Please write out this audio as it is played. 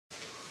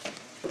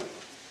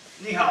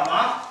你好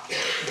吗?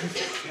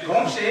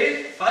 恭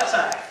喜发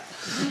财.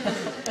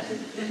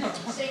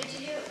 Same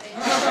to you.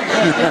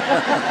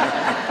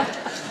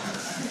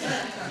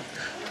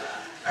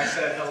 I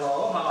said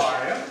hello, how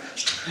are you?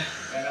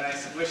 And then I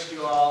wished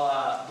you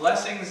all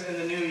blessings in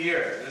the new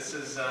year. This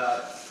is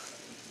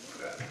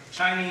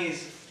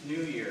Chinese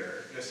New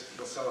Year.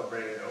 We'll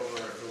celebrate it over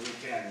the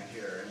weekend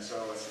here. And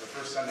so it's the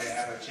first Sunday I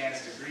have a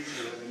chance to greet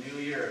you in the new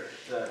year,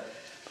 the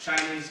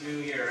Chinese New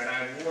Year. And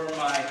I wore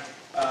my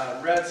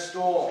red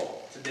stole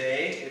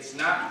today. It's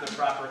not the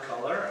proper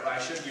color. I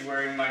should be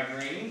wearing my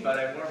green, but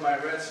I wore my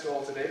red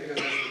stole today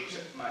because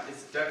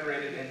it's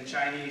decorated in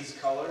Chinese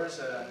colors.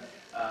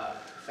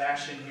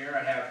 Fashion here.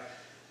 I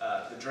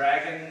have the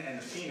dragon and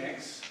the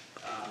phoenix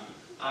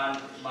on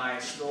my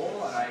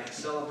stole, and I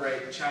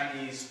celebrate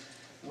Chinese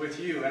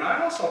with you. And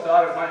I also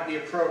thought it might be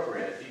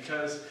appropriate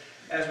because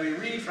as we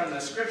read from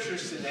the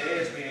scriptures today,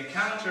 as we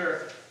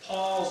encounter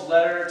Paul's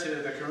letter to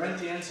the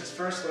Corinthians, his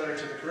first letter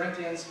to the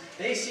Corinthians,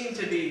 they seem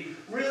to be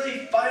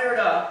really fired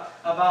up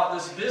about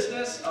this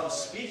business of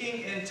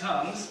speaking in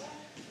tongues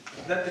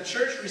that the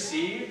church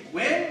received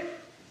when?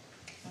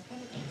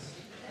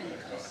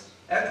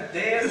 At the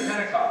day of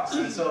Pentecost.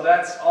 And so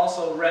that's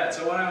also red.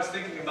 So when I was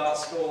thinking about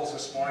stoles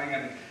this morning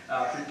and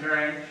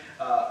preparing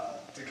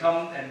to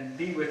come and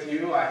be with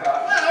you, I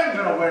thought, I'm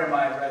going to wear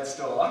my red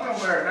stole. I'm going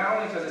to wear it not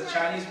only because it's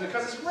Chinese, but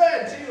because it's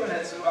red too, and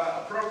it's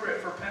appropriate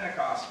for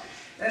Pentecost.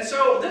 And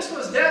so this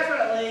was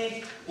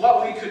definitely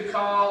what we could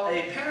call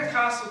a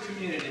Pentecostal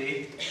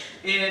community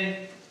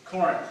in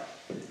Corinth.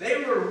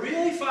 They were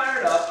really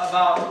fired up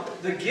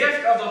about the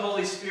gift of the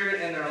Holy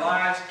Spirit in their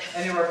lives,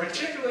 and they were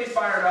particularly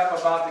fired up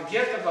about the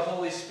gift of the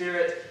Holy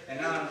Spirit. And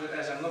now,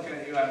 as I'm looking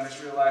at you, I'm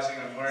just realizing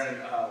I'm wearing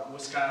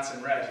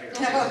Wisconsin red here.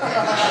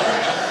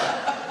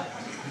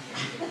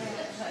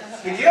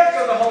 The gift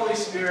of the Holy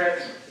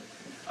Spirit,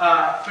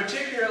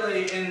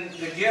 particularly in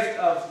the gift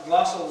of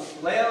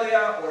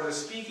glossolalia, or the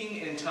speaking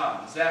in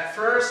tongues. That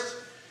first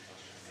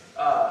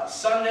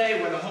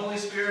Sunday, when the Holy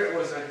Spirit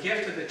was a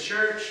gift to the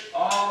church,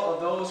 all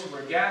of those who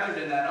were gathered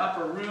in that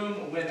upper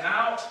room went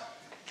out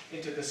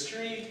into the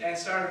street and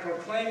started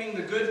proclaiming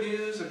the good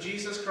news of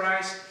Jesus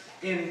Christ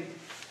in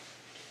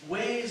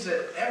ways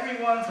that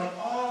everyone from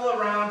all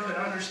around could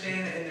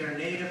understand in their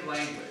native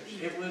language.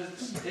 It was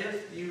as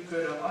if you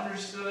could have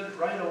understood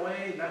right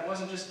away, and that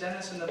wasn't just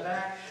Dennis in the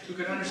back, who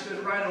could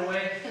understood right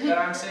away that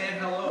I'm saying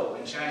hello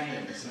in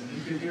Chinese, and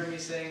you could hear me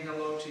saying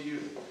hello to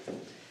you.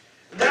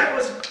 That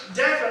was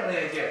definitely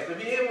a gift. To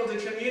be able to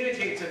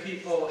communicate to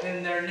people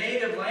in their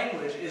native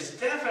language is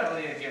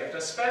definitely a gift,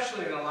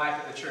 especially in the life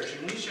of the church.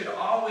 And we should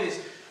always,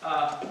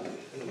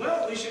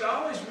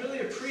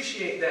 really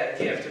appreciate that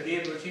gift, to be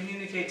able to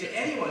communicate to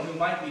anyone who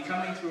might be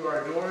coming through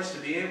our doors, to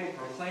be able to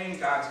proclaim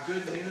God's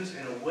good news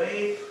in a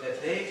way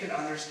that they can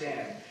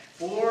understand.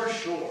 For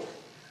sure,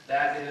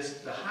 that is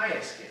the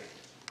highest gift.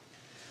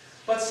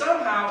 But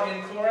somehow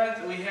in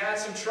Corinth we had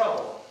some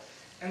trouble.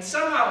 And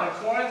somehow in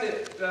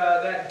Corinth,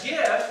 that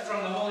gift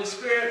from the Holy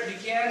Spirit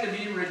began to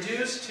be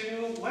reduced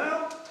to,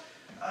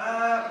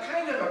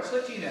 kind of a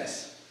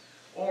clickiness,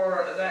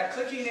 or that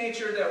clicky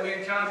nature that we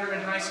encounter in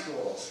high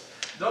schools.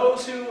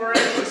 Those who were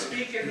able to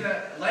speak in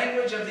the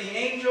language of the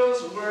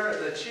angels were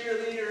the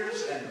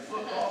cheerleaders and the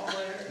football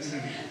players.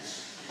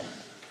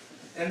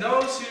 And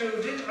those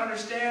who didn't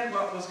understand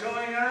what was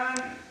going on,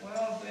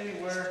 well, they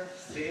were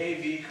the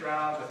AV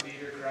crowd, the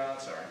theater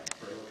crowd. Sorry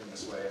for looking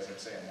this way as I'm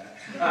saying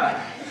that.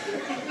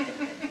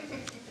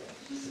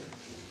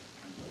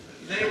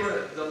 They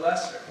were the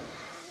lesser.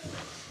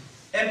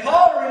 And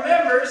Paul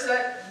remembers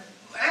that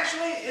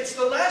actually it's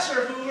the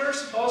lesser who we're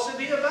supposed to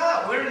be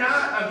about. We're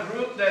not a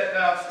group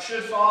that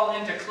should fall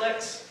into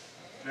cliques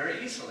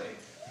very easily.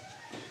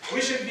 We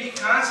should be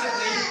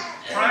constantly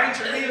trying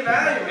to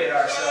reevaluate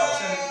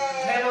ourselves and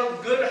have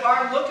a good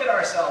hard look at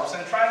ourselves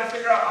and try to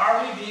figure out,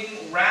 are we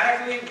being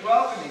radically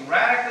welcoming,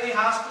 radically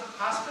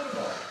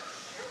hospitable?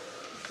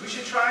 We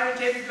should try to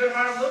take a good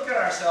hard look at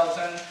ourselves,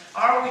 and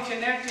are we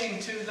connecting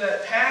to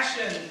the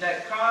passion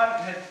that God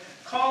had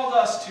called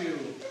us to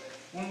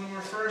when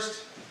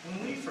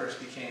we first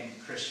became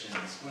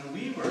Christians, when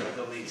we were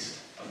the least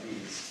of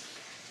these,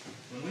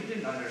 when we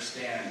didn't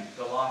understand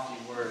the lofty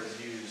words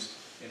used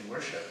in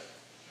worship.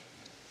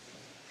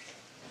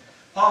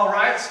 Paul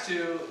writes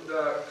to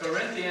the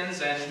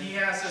Corinthians, and he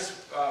has this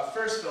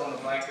first fill in the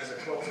blank as a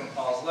quote from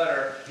Paul's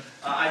letter.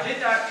 I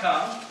did not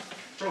come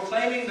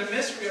proclaiming the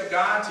mystery of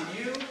God to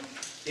you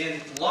in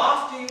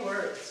lofty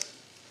words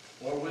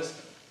or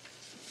wisdom.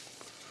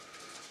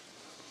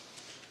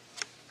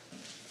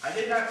 I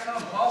did not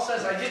come. Paul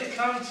says, I didn't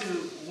come to,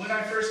 when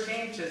I first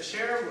came to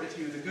share with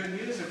you the good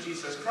news of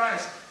Jesus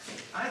Christ,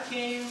 I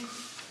came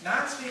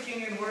not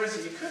speaking in words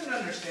that you couldn't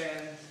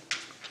understand,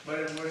 but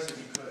in words that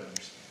you could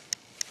understand.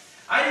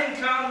 I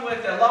didn't come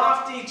with a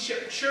lofty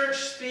church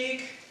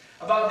speak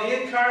about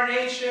the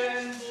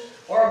incarnation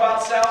or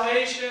about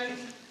salvation.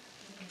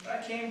 But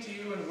I came to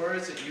you in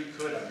words that you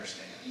could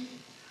understand.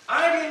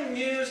 I didn't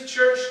use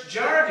church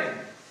jargon.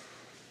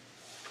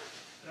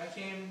 But I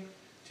came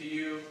to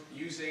you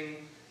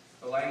using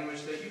the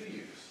language that you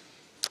use.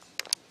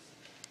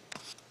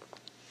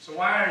 So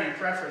why are you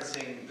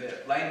preferencing the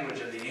language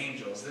of the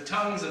angels, the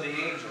tongues of the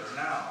angels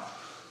now,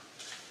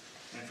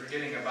 and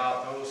forgetting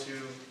about those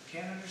who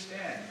can't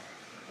understand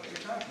what you're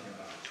talking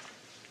about?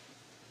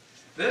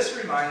 This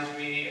reminds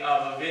me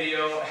of a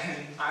video,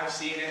 and I've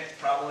seen it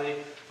probably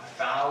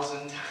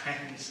 1,000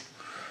 times.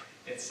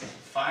 It's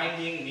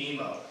Finding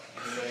Nemo.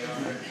 Anybody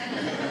out there?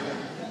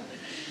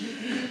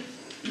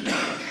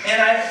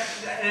 And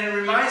it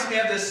reminds me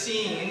of the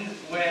scene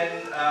when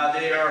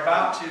they are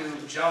about to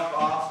jump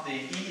off the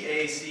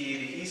EAC,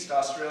 the East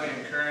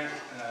Australian Current,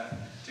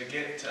 to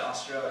get to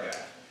Australia.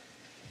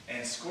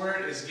 And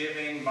Squirt is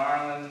giving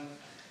Marlin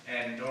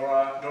and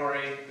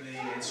Dory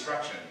the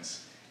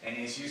instructions, and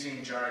he's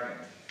using jargon.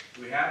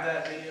 Do we have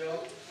that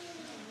video?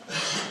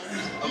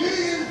 Do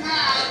you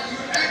have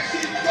your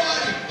exit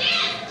buddy?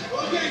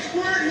 Okay,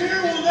 Squirt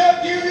here will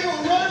now give you a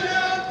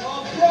rundown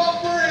on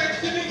proper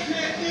exiting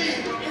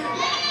technique.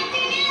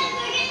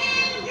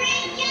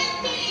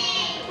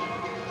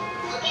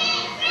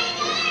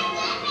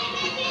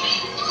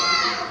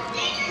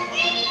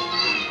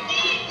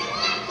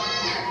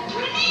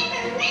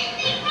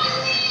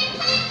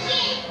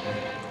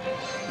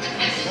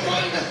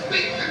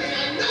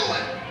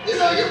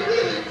 You're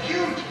really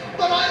cute,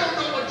 but I don't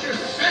know what you're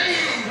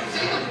saying.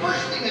 Say the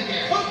first thing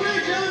again. Okay,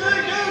 Jelly, go.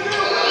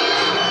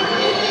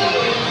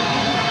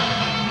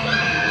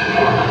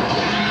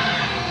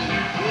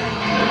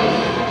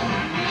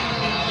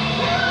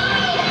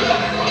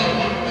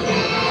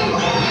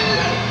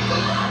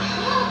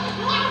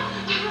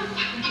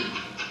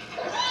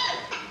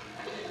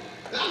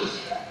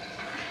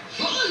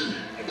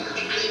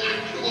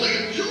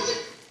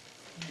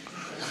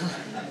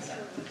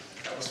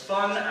 That was fun. I actually enjoyed it. That was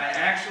fun. I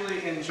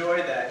actually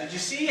enjoyed that. Did you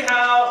see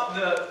how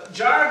the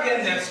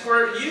jargon that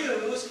Squirt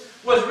used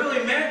was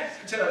really meant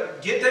to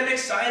get them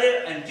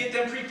excited and get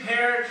them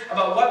prepared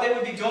about what they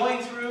would be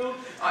going through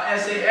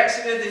as they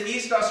exited the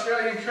East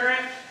Australian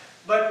Current?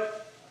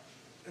 But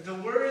the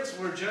words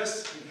were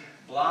just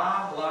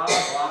blah, blah,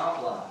 blah,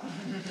 blah.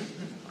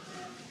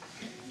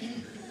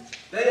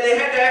 They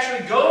had to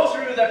actually go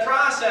through that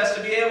process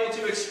to be able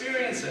to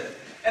experience it.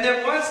 And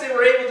then once they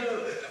were able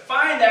to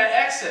find that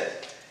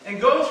exit and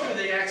go through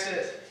the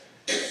exit,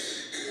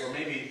 or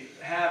maybe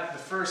have the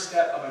first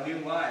step of a new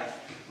life,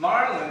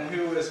 Marlin,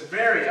 who was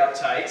very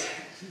uptight,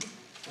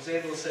 was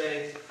able to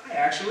say, I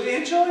actually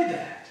enjoyed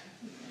that.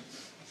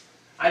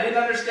 I didn't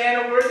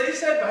understand a word they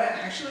said, but I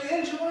actually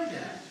enjoyed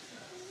that.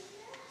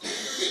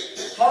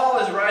 Paul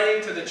is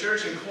writing to the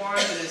church in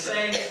Corinth and is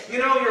saying, you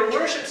know, your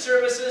worship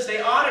services,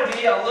 they ought to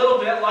be a little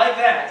bit like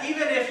that.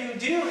 Even if you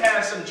do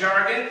have some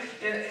jargon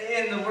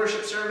in the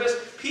worship service,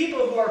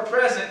 people who are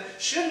present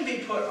shouldn't be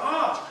put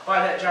off by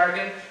that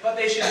jargon, but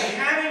they should be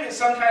having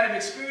some kind of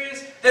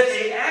experience that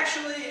they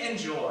actually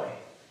enjoy.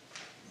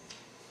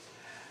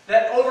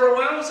 That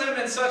overwhelms them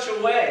in such a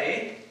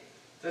way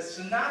that's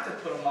not to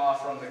put them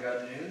off from the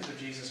good news of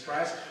Jesus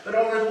Christ, but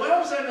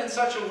overwhelms them in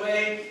such a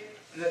way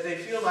that they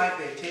feel like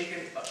they've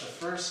taken the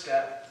first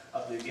step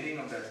of the beginning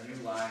of their new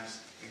lives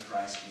in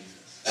Christ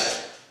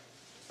Jesus.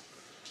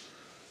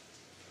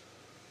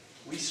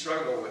 We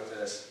struggle with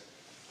this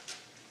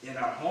in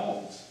our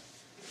homes.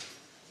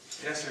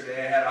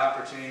 Yesterday I had an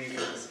opportunity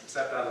to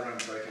step out of the room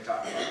so I can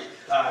talk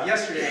about it.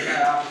 Yesterday I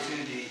had an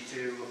opportunity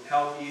to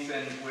help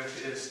Ethan with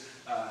his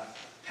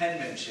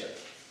penmanship.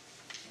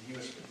 He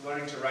was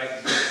learning to write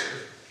in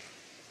cursive.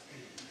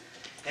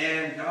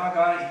 And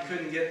doggone it, he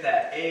couldn't get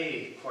that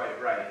A quite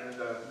right. And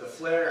the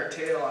flare or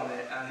tail on the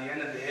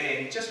end of the A.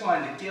 And he just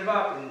wanted to give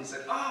up. And he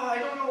said, oh, I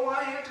don't know why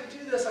I have to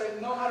do this. I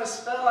know how to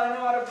spell. I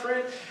know how to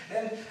print.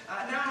 And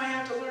now I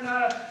have to learn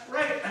how to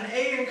write an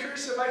A in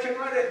cursive. I can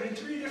write it in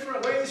 3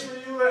 different ways for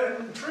you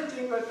in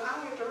printing, but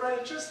I have to write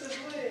it just this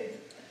way.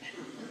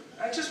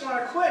 I just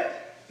want to quit.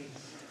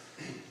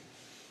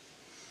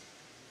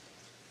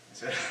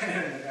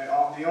 And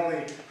the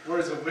only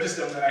words of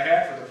wisdom that I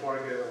had for the poor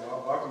kid were,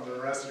 well, welcome to the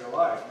rest of your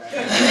life, man.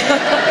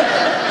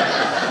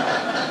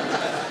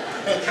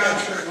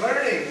 Constant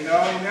learning, you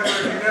know,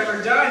 you're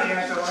never done, you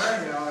have to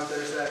learn, you know,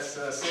 there's that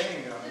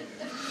saying, you know, you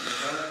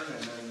learn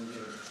and then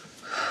you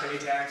pay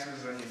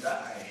taxes and you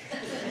die.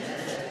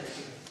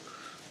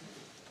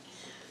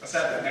 Let's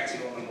have that next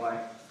one in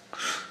blank.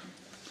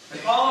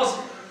 And Paul's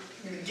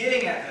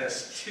getting at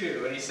this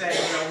too, and he's saying,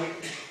 you know,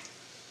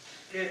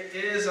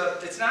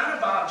 it's not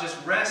about just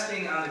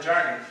resting on the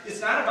jargon. It's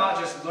not about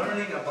just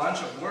learning a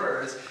bunch of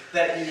words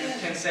that you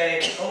can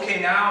say, okay,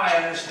 now I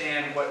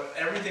understand what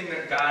everything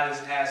that God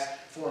has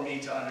for me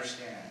to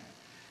understand.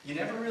 You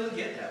never really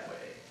get that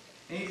way.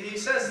 And he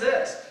says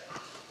this,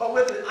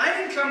 I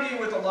didn't come to you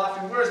with the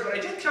lofty words, but I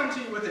did come to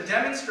you with a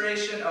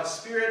demonstration of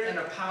spirit and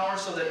of power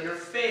so that your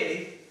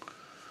faith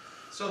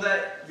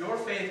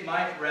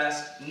might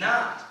rest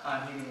not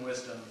on human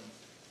wisdom,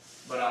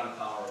 but on the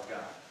power of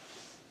God.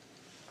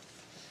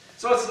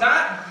 So it's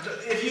not,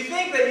 if you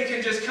think that you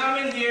can just come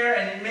in here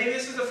and maybe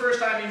this is the first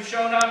time you've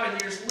shown up and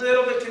you're a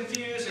little bit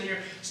confused and you're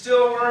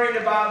still worried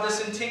about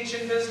this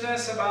intinction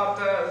business, about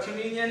the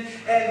communion,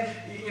 and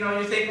you know,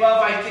 you think,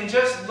 well, if I can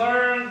just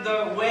learn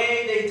the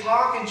way they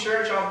talk in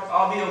church,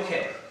 I'll be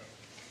okay.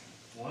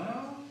 What?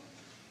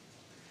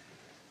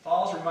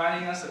 Paul's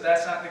reminding us that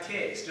that's not the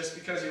case. Just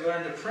because you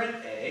learn to print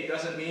A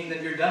doesn't mean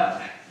that you're done.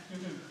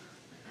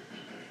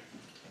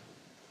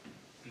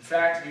 In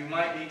fact, you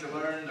might need to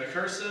learn the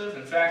cursive.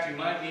 In fact, you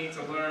might need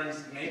to learn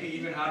maybe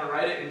even how to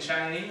write it in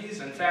Chinese.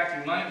 In fact,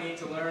 you might need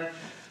to learn,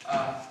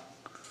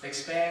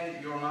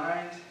 expand your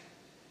mind,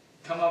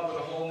 come up with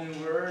a whole new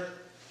word,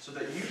 so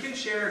that you can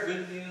share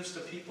good news to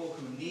people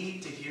who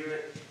need to hear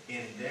it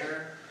in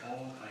their own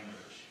language.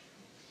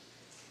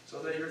 So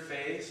that your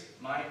faith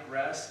might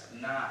rest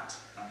not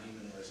on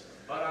human wisdom,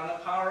 but on the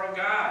power of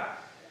God,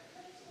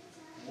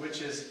 which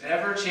is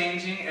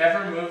ever-changing,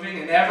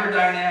 ever-moving, and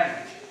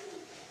ever-dynamic.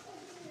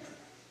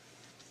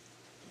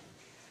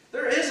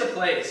 There is a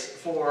place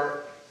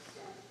for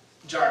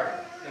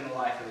jargon in the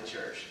life of the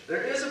church.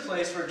 There is a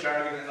place for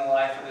jargon in the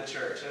life of the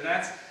church. And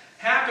that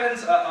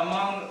happens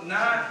among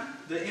not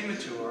the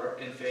immature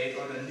in faith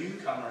or the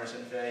newcomers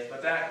in faith,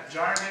 but that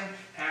jargon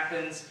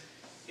happens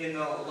in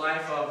the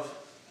life of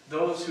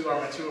those who are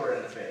mature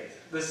in the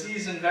faith, the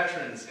seasoned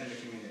veterans in the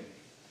community.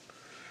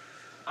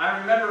 I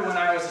remember when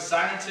I was a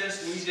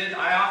scientist,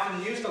 I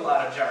often used a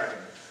lot of jargon,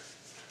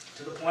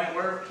 to the point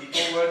where people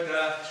would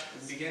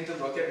begin to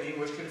look at me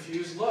with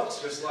confused looks,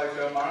 just like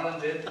Marlon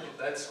did with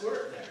that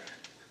squirt there.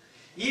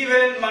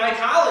 Even my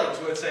colleagues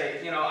would say,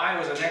 you know, I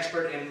was an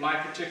expert in my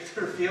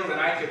particular field,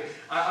 and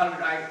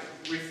I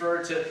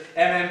referred to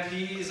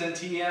MMPs and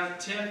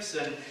TIMPs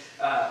and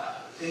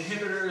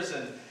inhibitors,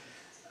 and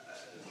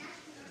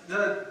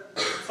the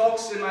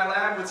folks in my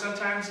lab would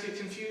sometimes get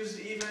confused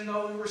even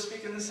though we were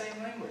speaking the same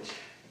language.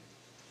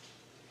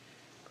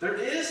 There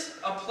is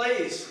a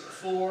place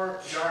for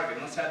jargon.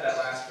 Let's have that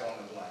last fill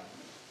in the blank.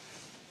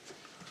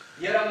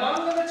 Yet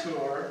among the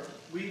mature,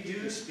 we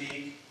do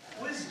speak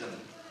wisdom.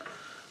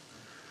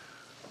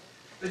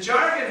 The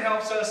jargon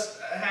helps us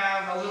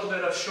have a little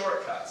bit of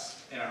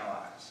shortcuts in our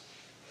lives.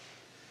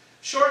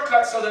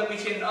 Shortcuts so that we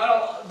can,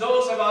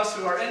 those of us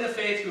who are in the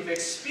faith, who've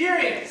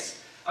experienced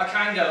a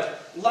kind of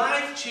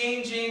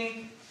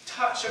life-changing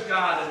touch of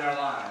God in our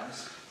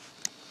lives,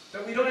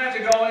 that we don't have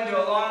to go into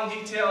a long,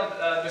 detailed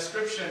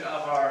description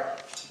of our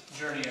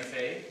journey of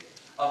faith,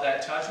 of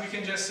that touch. We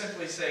can just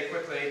simply say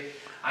quickly,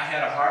 I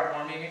had a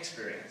heartwarming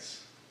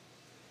experience.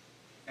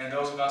 And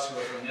those of us who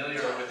are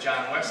familiar with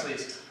John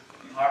Wesley's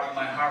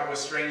my heart was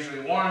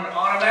strangely warm,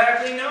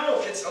 automatically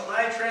know it's a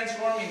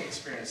life-transforming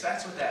experience.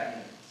 That's what that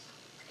means.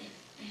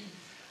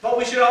 But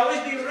we should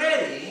always be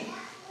ready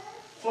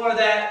for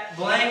that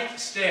blank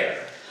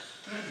stare.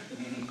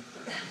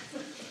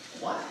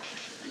 What?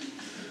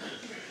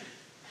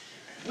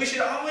 We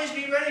should always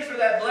be ready for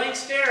that blank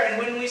stare. And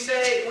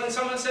when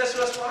someone says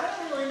to us, well, I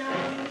don't really know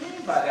what you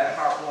mean by that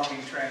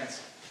heartwarming,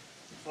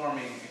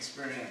 transforming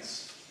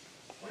experience.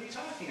 What are you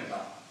talking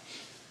about?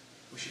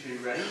 We should be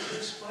ready to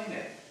explain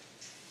it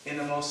in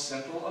the most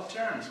simple of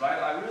terms.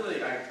 I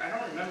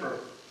don't remember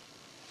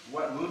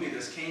what movie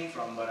this came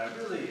from, but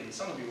and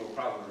some of you will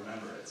probably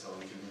remember it, so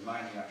you can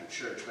remind me after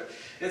church. But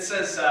it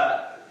says,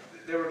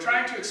 they were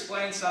trying to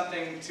explain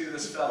something to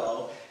this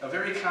fellow, a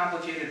very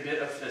complicated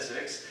bit of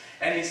physics,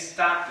 and he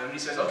stopped them. He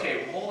says,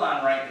 okay, hold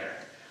on right there.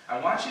 I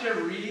want you to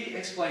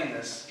re-explain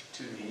this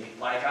to me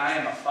like I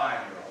am a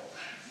 5-year-old.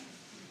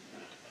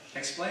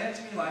 Explain it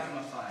to me like I'm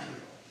a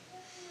 5-year-old.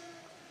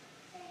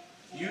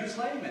 Use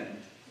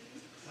layman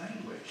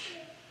language.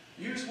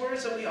 Use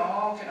words that we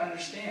all can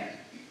understand.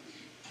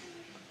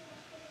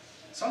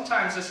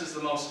 Sometimes this is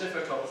the most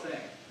difficult thing.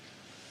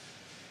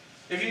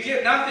 If you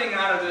get nothing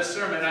out of this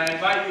sermon, I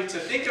invite you to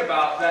think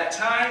about that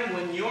time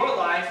when your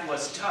life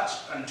was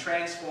touched and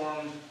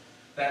transformed,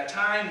 that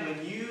time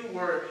when you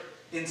were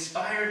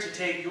inspired to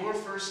take your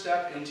first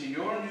step into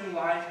your new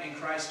life in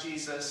Christ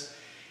Jesus,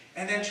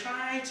 and then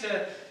try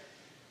to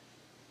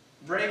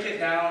break it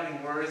down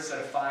in words that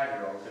a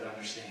 5-year-old could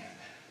understand.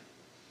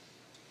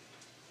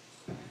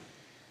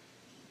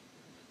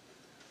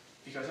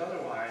 Because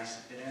otherwise,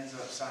 it ends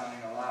up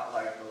sounding a lot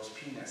like those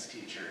Peanuts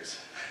teachers.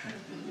 And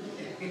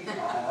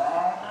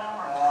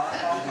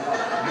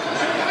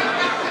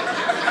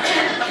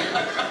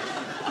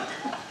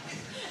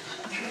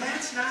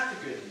that's not the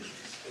good news.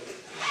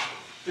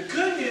 The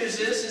good news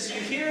is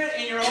you hear it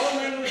in your own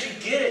language, you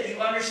get it,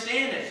 you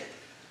understand it.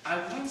 I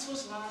once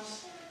was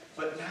lost,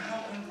 but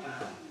now am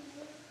found.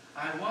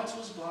 I once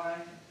was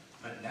blind,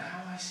 but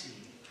now I see.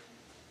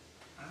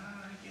 I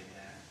get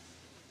that.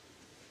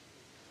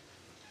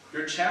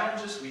 Your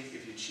challenge this week,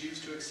 if you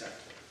choose to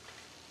accept it,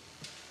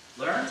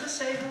 learn to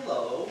say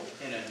hello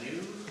in a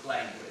new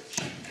language.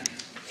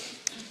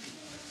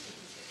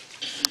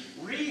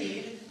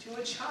 Read to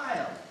a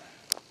child.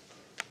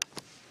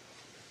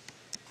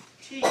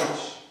 Teach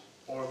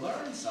or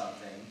learn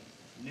something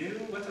new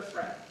with a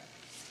friend.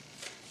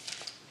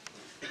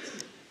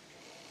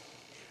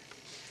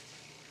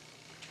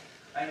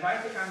 I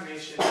invite the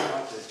congregation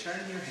now to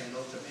turn your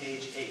hymnal to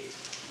page 8.